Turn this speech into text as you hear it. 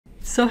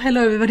So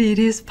hello everybody, it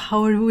is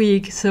Power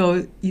Week,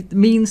 so it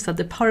means that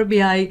the Power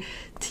BI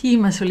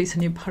team has released a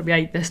new Power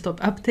BI desktop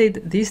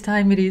update. This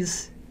time it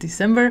is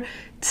December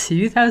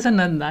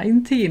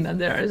 2019 and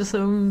there are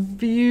some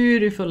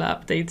beautiful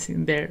updates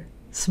in there,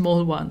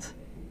 small ones,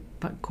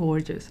 but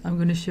gorgeous. I'm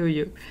going to show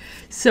you.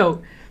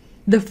 So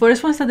the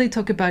first ones that they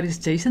talk about is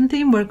JSON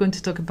theme. We're going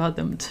to talk about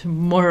them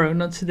tomorrow,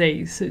 not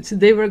today. So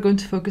today we're going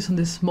to focus on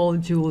the small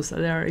jewels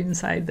that are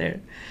inside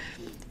there.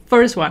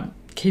 First one,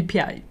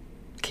 KPI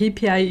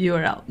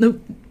URL.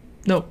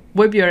 No,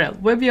 web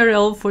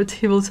URL for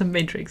tables and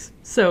matrix.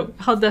 So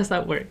how does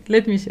that work?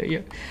 Let me show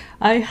you.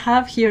 I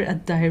have here a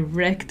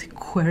direct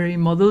query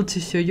model to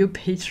show you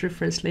page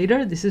refresh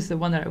later. This is the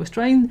one that I was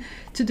trying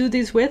to do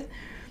this with.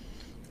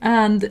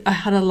 And I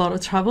had a lot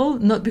of trouble,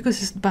 not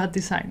because it's bad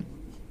design.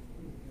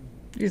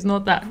 It's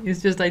not that,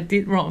 it's just I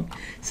did wrong.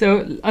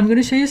 So I'm going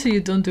to show you so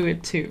you don't do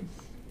it too.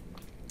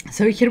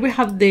 So here we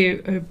have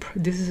the,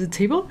 this is a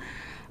table.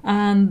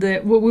 And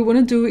what we want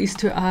to do is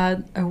to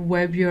add a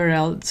web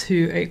URL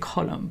to a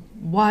column.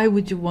 Why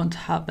would you want to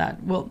have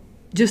that? Well,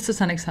 just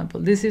as an example,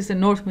 this is the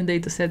Northwind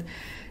dataset.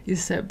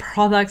 It's a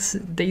products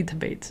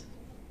database,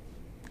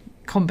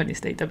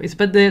 companies database,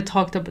 but they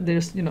talked about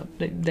there's, you know,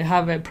 they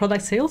have a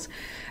product sales.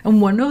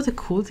 And one of the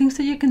cool things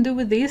that you can do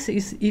with this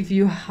is if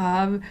you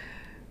have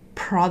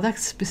product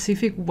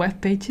specific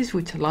web pages,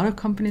 which a lot of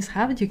companies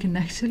have, you can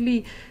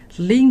actually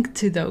link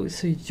to those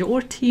so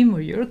your team or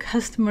your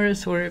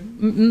customers or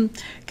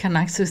can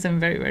access them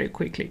very, very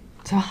quickly.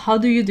 So how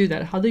do you do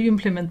that? How do you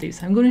implement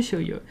this? I'm going to show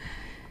you.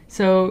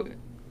 So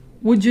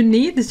what you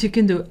need is you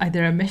can do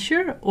either a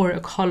measure or a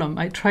column.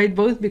 I tried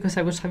both because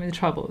I was having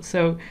trouble.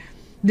 So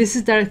this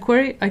is direct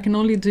query. I can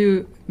only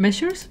do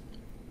measures.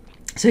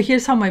 So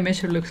here's how my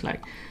measure looks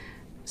like.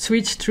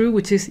 Switch true,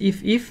 which is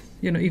if,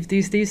 you know, if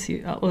this,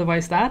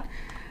 otherwise that.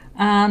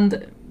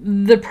 And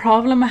the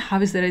problem I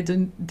have is that I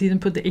didn't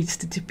put the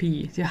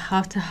HTTP. You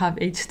have to have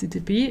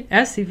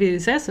HTTPS if it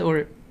is S,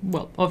 or,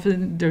 well,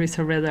 often there is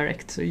a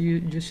redirect, so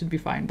you should be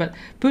fine. But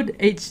put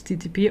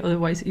HTTP,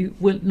 otherwise it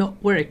will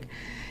not work.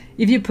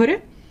 If you put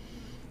it,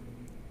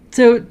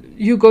 so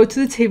you go to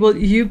the table,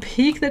 you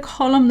pick the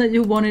column that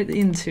you want it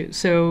into.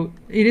 So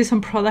it is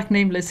on product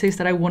name, let's say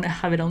that I want to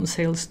have it on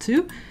sales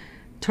too.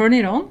 Turn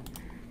it on.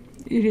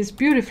 It is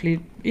beautifully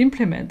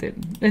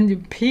implemented. And you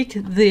pick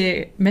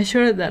the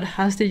measure that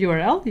has the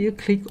URL, you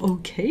click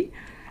OK,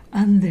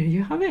 and there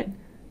you have it.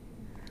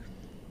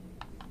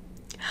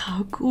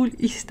 How cool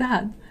is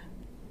that?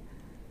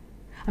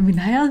 I mean,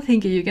 I am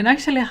thinking you can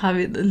actually have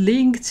it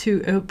linked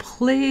to a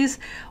place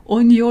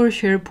on your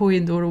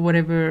SharePoint or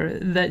whatever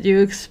that you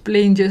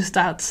explain just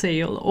that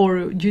sale,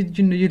 or you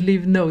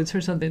leave notes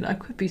or something. That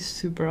could be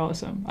super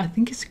awesome. I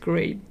think it's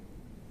great.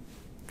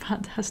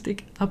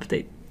 Fantastic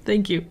update.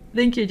 Thank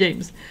you,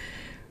 James.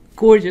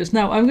 Gorgeous.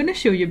 Now I'm going to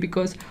show you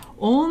because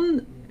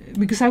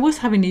I was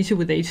having issue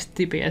with the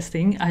HTTPS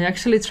thing. I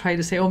actually tried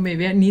to say, oh,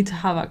 maybe I need to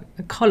have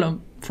a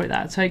column for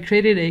that. So I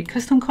created a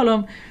custom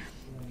column,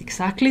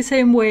 exactly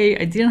same way.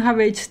 I didn't have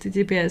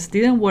HTTPS,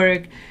 didn't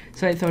work.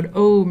 So I thought,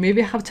 oh,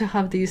 maybe I have to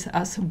have this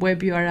as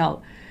web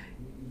URL.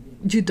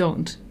 You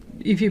don't.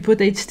 If you put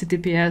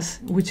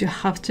HTTPS, which you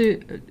have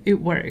to,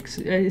 it works.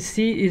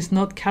 See, it's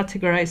not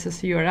categorized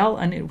as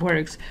URL and it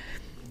works.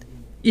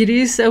 It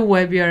is a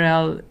web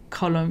URL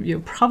column.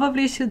 You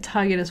probably should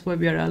tag it as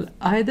web URL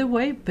either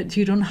way, but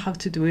you don't have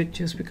to do it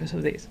just because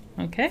of this,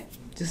 okay?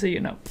 Just so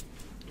you know.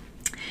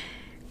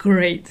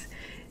 Great.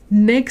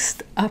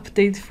 Next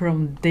update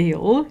from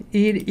Dale.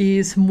 It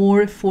is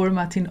more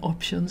formatting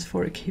options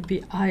for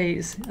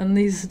KPIs, and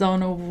he's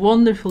done a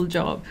wonderful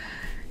job.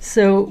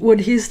 So what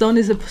he's done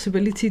is a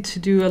possibility to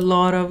do a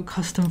lot of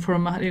custom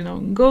formatting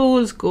on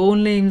goals, goal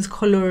names,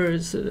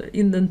 colors,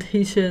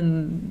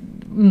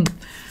 indentation.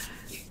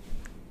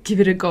 Give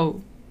it a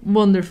go.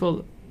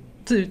 Wonderful.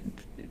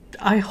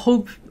 I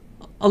hope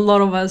a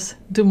lot of us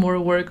do more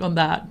work on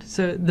that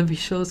so the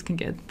visuals can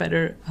get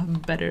better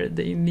and better.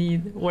 They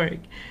need work.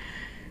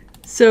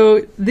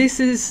 So this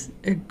is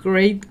a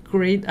great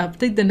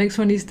update. The next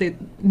one is the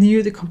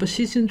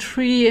composition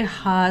tree. It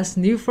has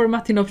new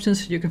formatting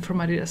options, so you can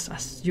format it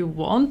as you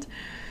want.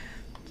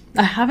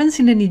 I haven't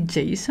seen any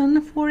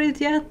JSON for it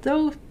yet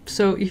though,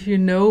 so if you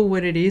know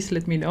what it is,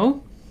 let me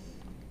know.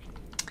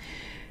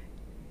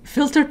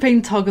 Filter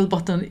pane toggle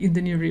button in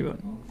the new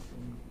ribbon.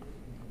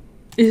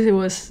 It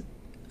was,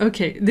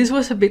 okay, this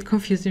was a bit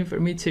confusing for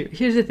me too.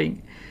 Here's the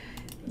thing.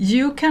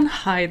 You can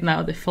hide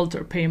now the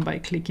filter pane by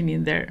clicking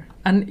in there,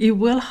 and it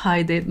will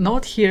hide it,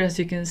 not here as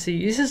you can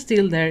see, it's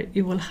still there,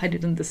 it will hide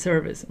it on the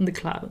service, on the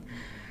cloud.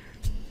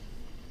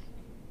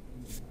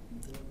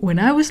 When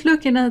I was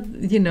looking at,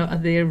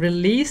 at the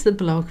release, the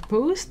blog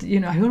post,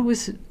 I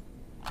always,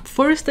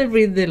 first I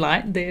read the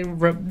line,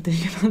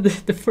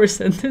 the first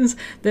sentence,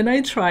 then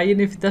I try,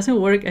 and if it doesn't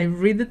work, I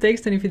read the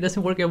text, and if it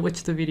doesn't work, I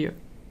watch the video.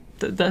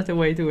 That's the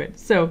way to do it.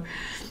 So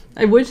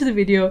I watched the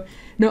video.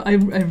 No, I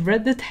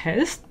read the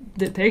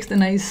text,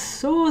 and I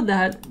saw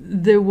that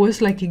there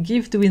was like a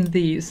GIF doing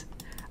these,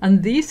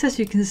 and this, as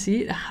you can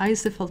see,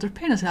 hides the filter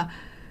pane. I said,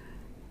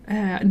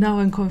 Now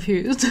I'm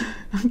confused.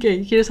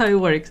 Okay, here's how it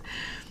works.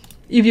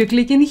 If you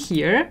click in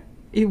here,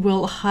 it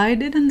will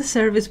hide it in the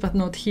service, but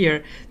not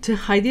here. To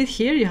hide it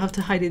here, you have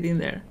to hide it in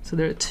there. So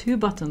there are two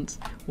buttons,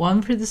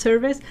 one for the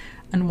service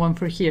and one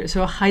for here.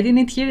 So hiding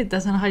it here, it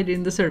doesn't hide it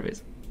in the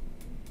service.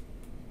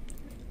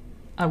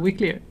 Are we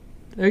clear?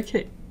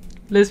 Okay,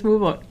 let's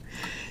move on.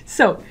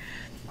 So,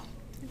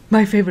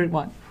 my favorite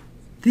one.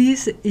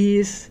 This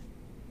is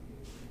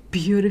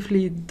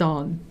beautifully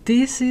done.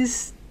 This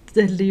is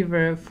the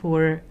lever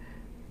for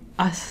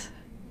us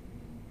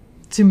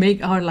to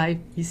make our life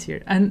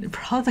easier. And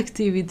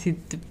productivity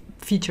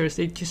features,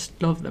 they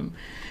just love them.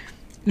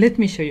 Let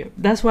me show you.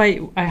 That's why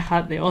I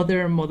had the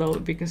other model,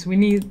 because we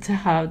need to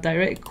have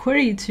direct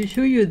query to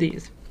show you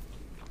this.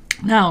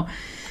 Now,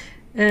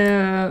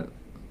 to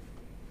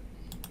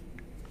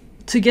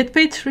get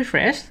page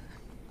refreshed,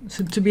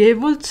 so to be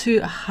able to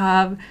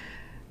have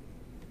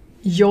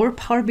your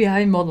Power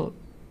BI model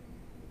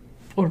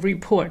or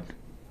report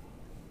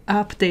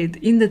update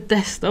in the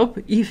desktop,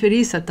 if it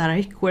is a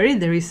direct query,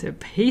 there is a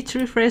page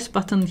refresh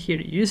button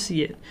here. You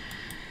see it.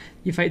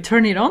 If I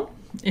turn it on,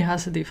 it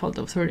has a default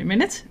of 30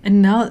 minutes.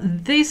 And now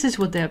this is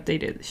what they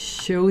updated.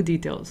 Show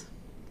details.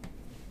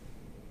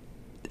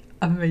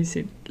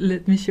 Amazing.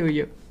 Let me show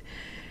you.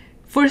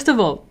 First of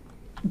all,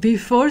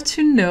 before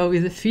to know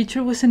if the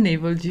feature was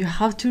enabled, you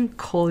have to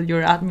call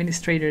your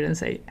administrator and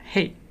say,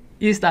 hey,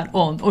 is that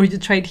on? Or you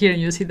try it here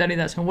and you see that it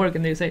doesn't work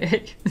and they say,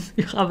 hey,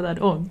 you have that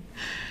on.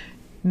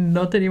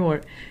 Not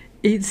anymore.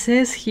 It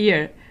says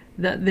here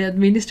that the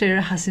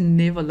administrator has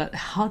enabled that.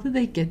 How did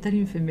they get that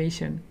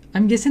information?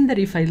 I'm guessing that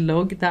if I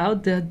log it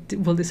out, that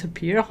will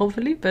disappear,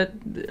 hopefully, but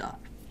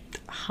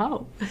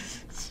how?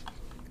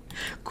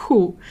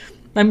 Cool.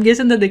 I'm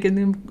guessing that they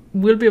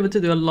will be able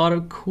to do a lot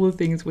of cool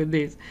things with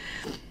this.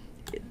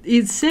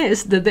 It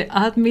says that the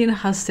admin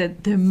has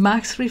set the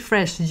max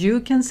refresh you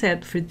can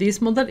set for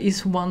this model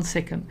is 1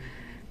 second.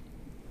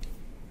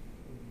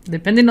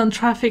 Depending on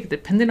traffic,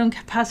 depending on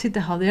capacity,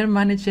 how they're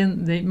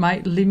managing, they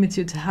might limit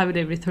you to have it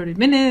every 30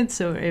 minutes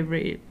or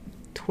every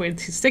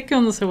 20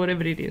 seconds or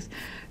whatever it is.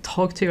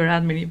 Talk to your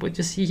admin. What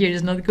you see here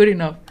is not good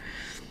enough.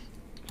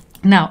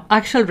 Now,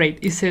 actual rate,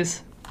 it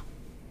says,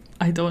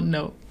 I don't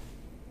know.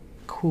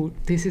 Cool,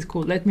 this is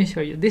cool. Let me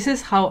show you. This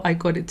is how I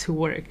got it to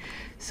work.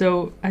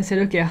 So I said,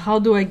 okay, how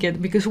do I get,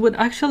 because what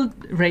actual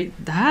rate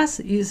does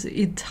is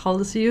it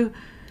tells you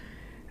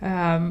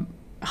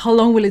how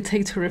long will it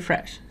take to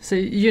refresh. So,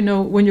 you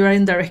know, when you are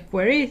in direct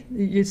query,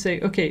 you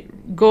say, okay,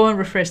 go and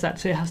refresh that.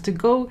 So it has to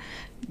go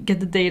get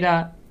the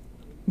data,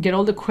 get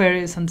all the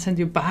queries and send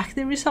you back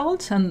the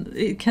results. And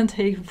it can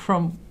take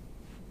from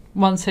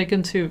 1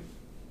 second to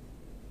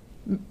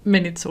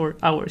minutes or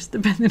hours,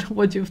 depending on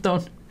what you've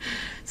done.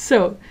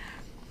 So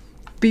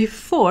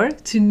before,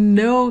 to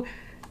know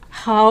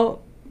how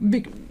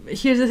big,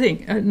 here's the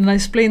thing, and I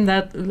explained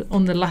that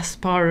on the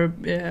last Power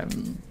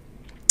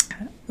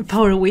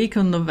Week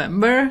on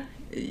November.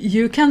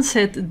 You can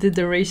set the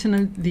duration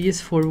of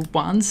these for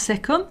 1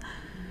 second,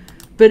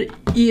 but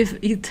if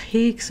it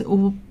takes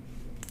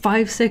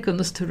 5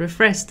 seconds to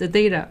refresh the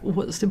data,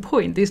 what's the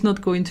point? It's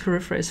not going to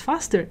refresh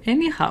faster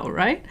anyhow,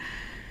 right?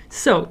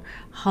 So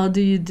how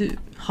do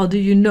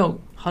you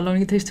know how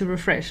long it takes to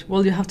refresh?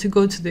 Well, you have to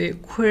go to the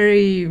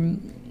query,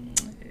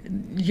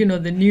 you know,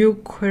 the new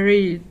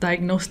query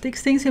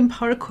diagnostics things in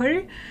Power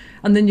Query,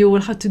 and then you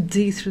will have to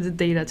dig through the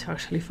data to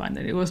actually find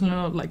it. It was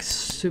not like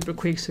super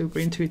quick, super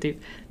intuitive.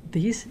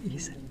 This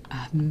is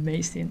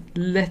amazing.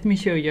 Let me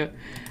show you.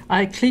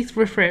 I clicked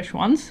refresh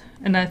once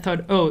and I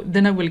thought, oh,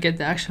 then I will get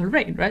the actual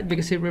rate, right?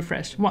 Because it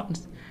refreshed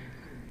once.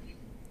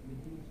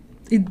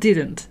 It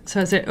didn't.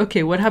 So I said,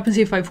 okay, what happens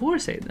if I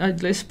force it?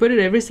 Let's put it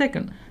every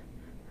second.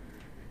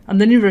 And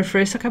then it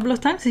refreshed a couple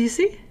of times, you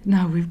see?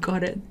 Now we've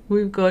got it.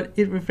 We've got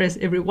it refreshed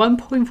every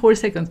 1.4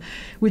 seconds,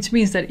 which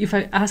means that if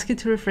I ask it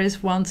to refresh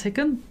 1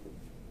 second,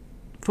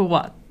 for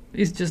what?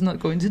 It's just not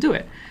going to do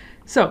it.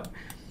 So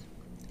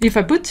if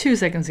I put 2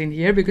 seconds in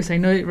here, because I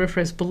know it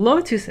refreshed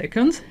below 2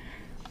 seconds,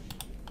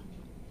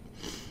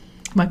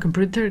 my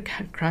computer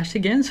crashed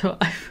again, so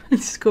I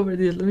discovered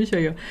this. Let me show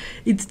you.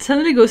 It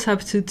suddenly goes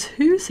up to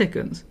 2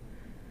 seconds.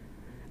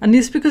 And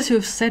it's because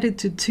you've set it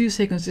to 2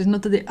 seconds. It's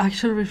not that the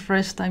actual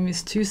refresh time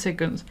is 2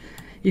 seconds.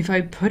 If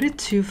I put it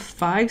to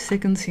 5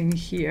 seconds in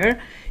here,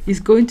 it's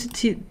going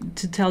to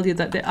tell you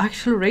that the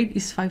actual rate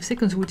is 5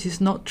 seconds, which is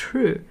not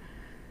true.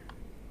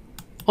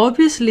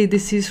 Obviously,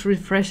 this is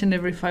refreshing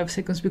every 5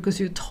 seconds because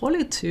you told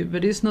it to,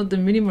 but it's not the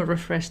minimum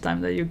refresh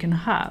time that you can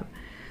have.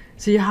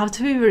 So you have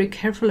to be very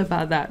careful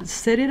about that.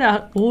 Set it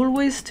out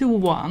always to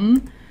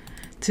 1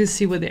 to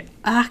see what the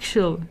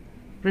actual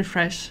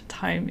refresh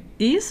time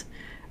is.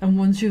 And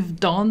once you've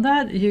done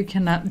that, you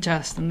can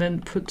adjust and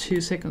then put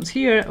 2 seconds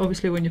here.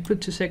 Obviously, when you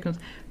put 2 seconds,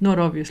 not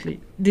obviously,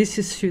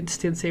 should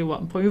still say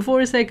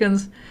 1.4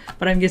 seconds,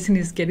 but I'm guessing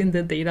it's getting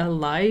the data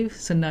live.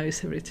 So now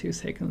it's every 2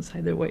 seconds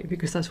either way,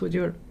 because that's what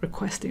you're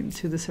requesting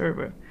to the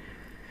server.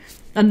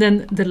 And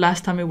then the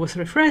last time it was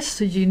refreshed,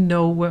 so you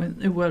know when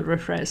it will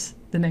refresh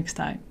the next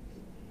time.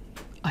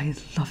 I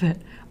love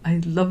it.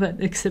 I love it,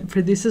 except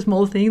for this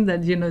small thing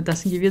that, you know,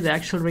 doesn't give you the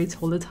actual rates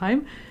all the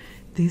time.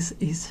 This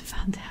is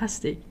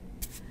fantastic.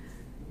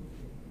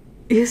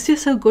 It's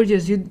just so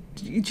gorgeous. You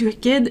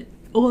get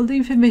all the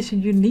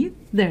information you need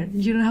there.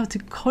 You don't have to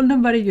call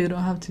nobody, you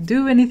don't have to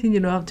do anything, you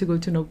don't have to go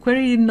to no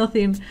query,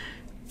 nothing.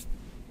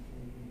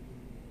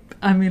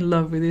 I'm in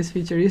love with this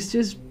feature. It's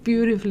just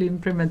beautifully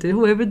implemented.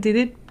 Whoever did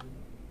it,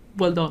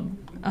 well done.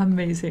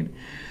 Amazing.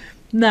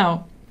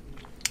 Now,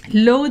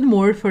 load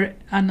more for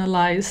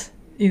analyze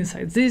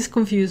insights. This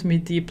confused me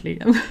deeply.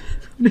 I'm going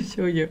to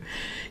show you.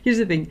 Here's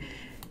the thing.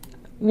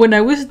 When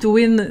I was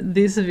doing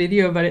this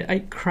video, but I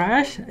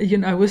crashed, you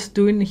know, I was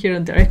doing here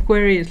on direct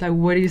query, it's like,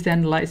 what is the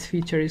analyze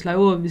feature? It's like,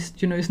 oh, it's,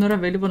 you know, it's not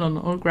available on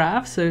all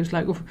graphs. So it's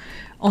like,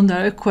 on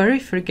direct query,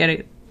 forget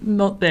it,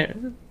 not there.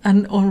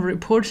 And on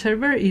report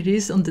server, it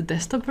is on the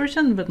desktop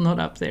version, but not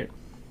up there.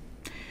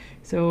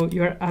 So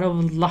you're out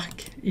of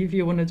luck if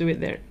you want to do it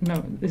there.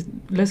 No,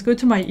 let's go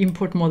to my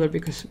import model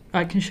because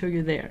I can show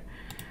you there.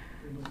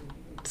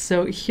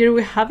 So here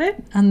we have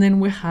it, and then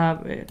we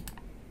have it.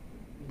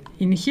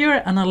 In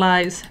here,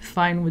 analyze,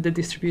 find what the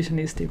distribution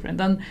is different.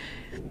 And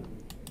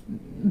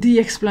the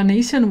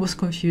explanation was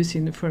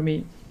confusing for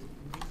me.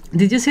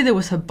 Did you see there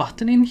was a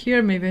button in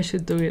here? Maybe I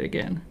should do it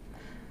again.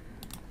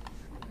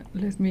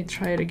 Let me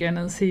try it again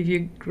and see if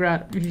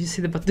you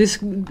see the button. This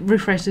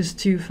refreshes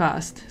too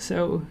fast,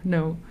 so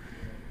no.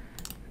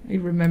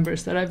 It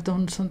remembers that I've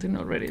done something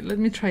already. Let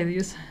me try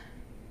this.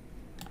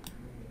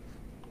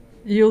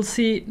 You'll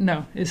see,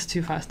 no, it's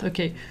too fast.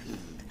 Okay,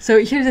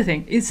 so here's the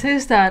thing. It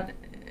says that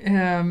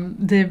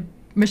the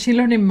machine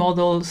learning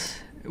models,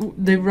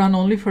 they run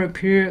only for a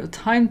period of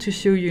time to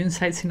show you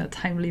insights in a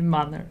timely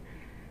manner.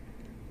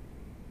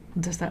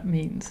 What does that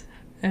mean?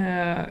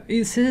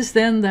 It says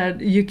then that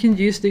you can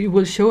use it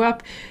will show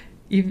up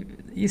if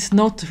it's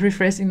not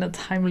refreshed in a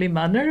timely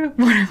manner.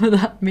 Whatever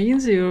that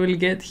means, you will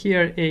get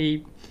here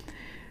a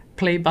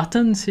play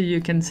button, so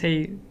you can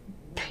say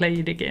play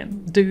it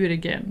again, do it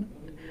again.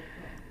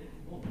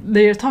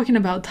 They're talking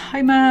about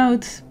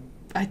timeouts.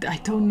 I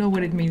don't know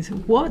what it means.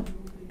 What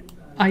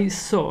I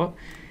saw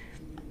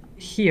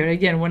here,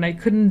 again, when I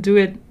couldn't do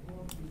it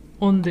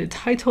on the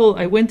title,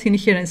 I went in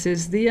here and it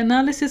says the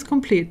analysis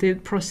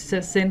completed,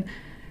 processing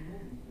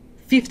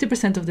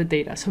 50% of the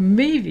data. So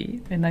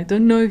maybe, and I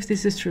don't know if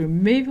this is true,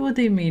 maybe what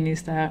they mean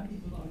is that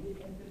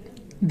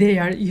they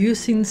are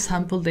using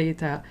sample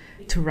data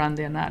to run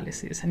the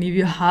analysis. And if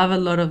you have a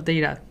lot of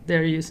data,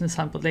 they're using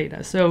sample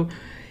data. So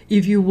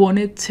if you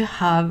wanted to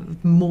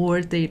have more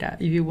data,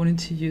 if you wanted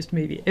to use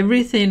maybe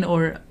everything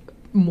or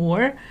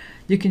more,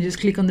 you can just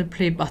click on the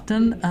play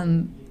button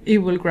and it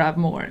will grab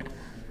more.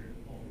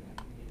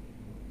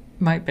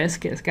 My best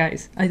guess,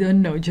 guys. I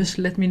don't know. Just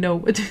let me know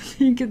what you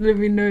think. Let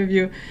me know if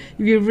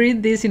you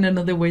read this in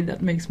another way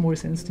that makes more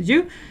sense to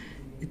you.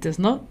 It does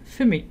not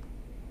for me.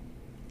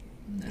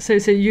 So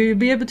you'll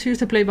be able to use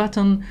the play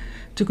button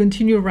to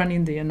continue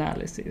running the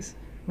analysis.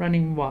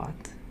 Running what?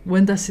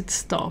 When does it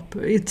stop?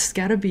 It's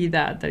gotta be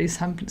that is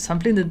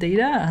sampling the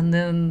data, and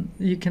then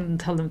you can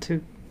tell them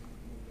to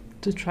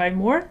try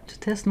more, to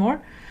test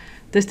more.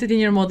 Test it in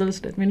your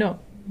models, let me know.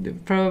 You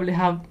probably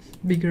have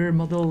bigger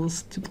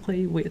models to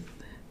play with.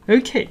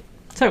 Okay,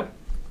 so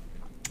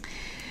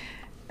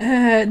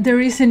there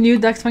is a new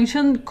DAX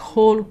function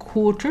called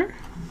quarter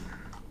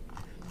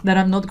that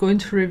I'm not going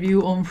to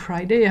review on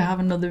Friday. I have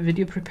another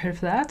video prepared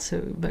for that.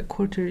 So, but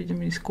quarter, I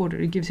mean, it's quarter,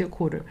 it gives you a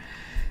quarter.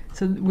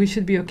 So we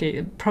should be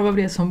okay.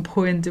 Probably at some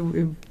point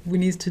we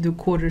need to do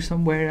quarter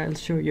somewhere, I'll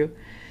show you.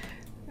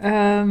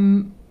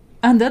 And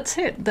that's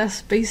it.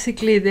 That's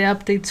basically the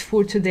updates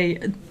for today.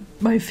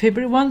 My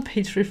favorite one,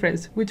 page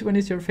refresh. Which one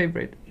is your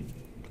favorite?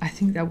 I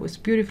think that was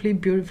beautifully,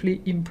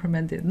 beautifully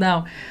implemented.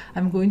 Now,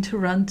 I'm going to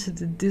run to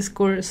the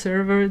Discord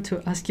server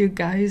to ask you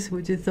guys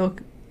what you thought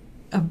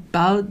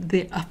about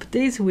the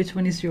updates. Which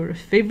one is your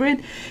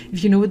favorite?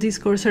 If you know what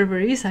Discord server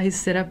is, I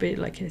set up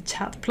like a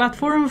chat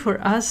platform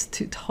for us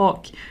to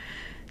talk.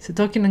 So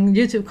talking on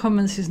YouTube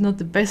comments is not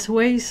the best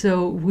way.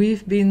 So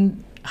we've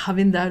been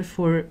having that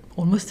for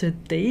almost a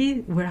day.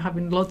 We're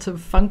having lots of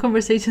fun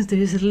conversations. There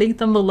is a link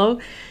down below.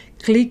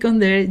 Click on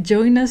there,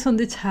 join us on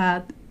the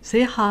chat,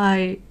 say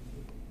hi.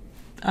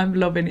 I'm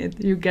loving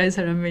it. You guys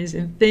are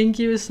amazing. Thank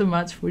you so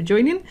much for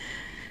joining.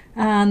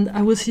 And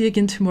I will see you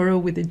again tomorrow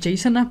with the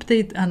JSON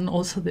update and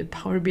also the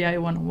Power BI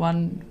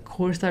 101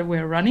 course that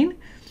we're running,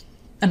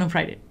 and on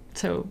Friday.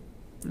 So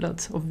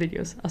lots of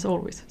videos as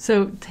always.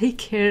 So take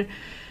care.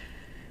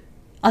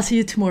 I'll see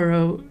you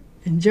tomorrow.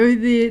 Enjoy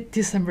the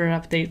December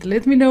update.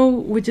 Let me know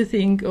what you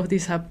think of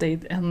this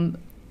update, and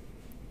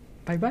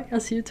bye bye. I'll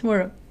see you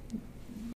tomorrow.